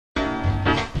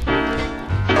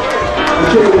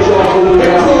What's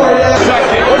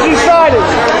he signing?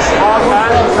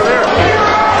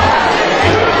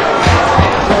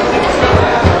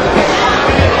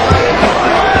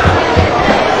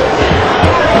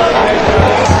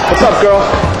 What's up, girl?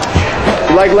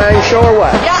 You like Lang show or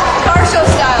what? Yeah, car show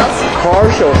styles.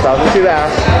 Car show styles. Let's see that.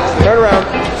 Turn around.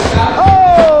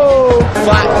 Oh!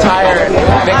 Flat tire.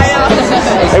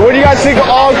 Hey, what do you guys think of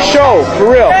Aug's show?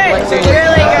 For real? Good.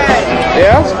 Really good.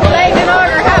 Yeah? Langdon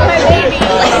Auger, have my baby.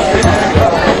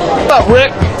 What's up,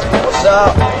 Rick? What's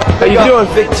up? How you doing?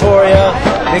 Victoria.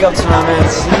 Big up to my man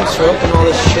Sleeps for hooking all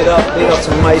this shit up. Big up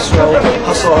to Maestro,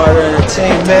 Hustle Harder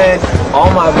Entertainment,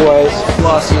 all my boys,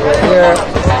 Flossie right here.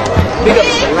 Big up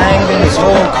to Langdon, his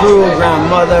whole crew,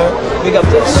 grandmother. Big up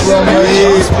to Swill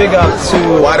Merchants. Big up to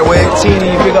Wide Awake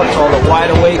Tini. Big up to all the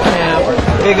Wide Awake camp.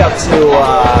 Big up to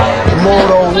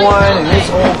Moto 1 and his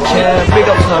whole camp. Big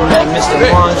up to my man Mr.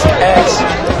 Launch X.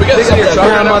 Big up to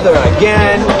grandmother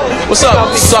again. What's up?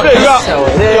 Suck Big up. That's how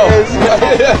it is.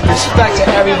 Respect to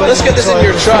everybody. Let's get this in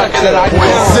your truck and then I can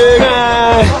Zig.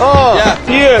 Oh,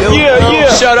 yeah.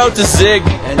 Shout out to Zig.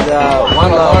 And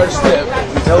one love.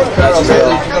 No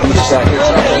president. Respect.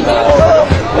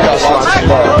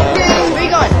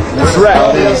 Threat.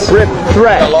 Rip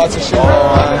threat.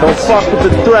 Don't fuck with the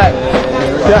threat.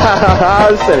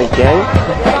 I said it, gang.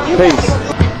 Peace.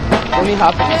 Where did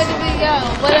we go?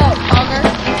 What up, Auger?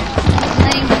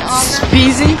 Langdon Auger.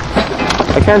 Speezy.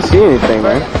 I can't see anything,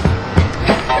 man.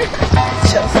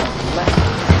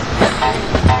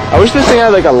 I wish this thing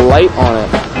had like a light on it.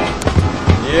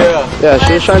 Yeah. Yeah,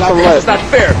 should shine some light. This is not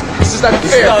fair. This is not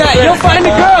fair. You'll find a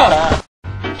girl.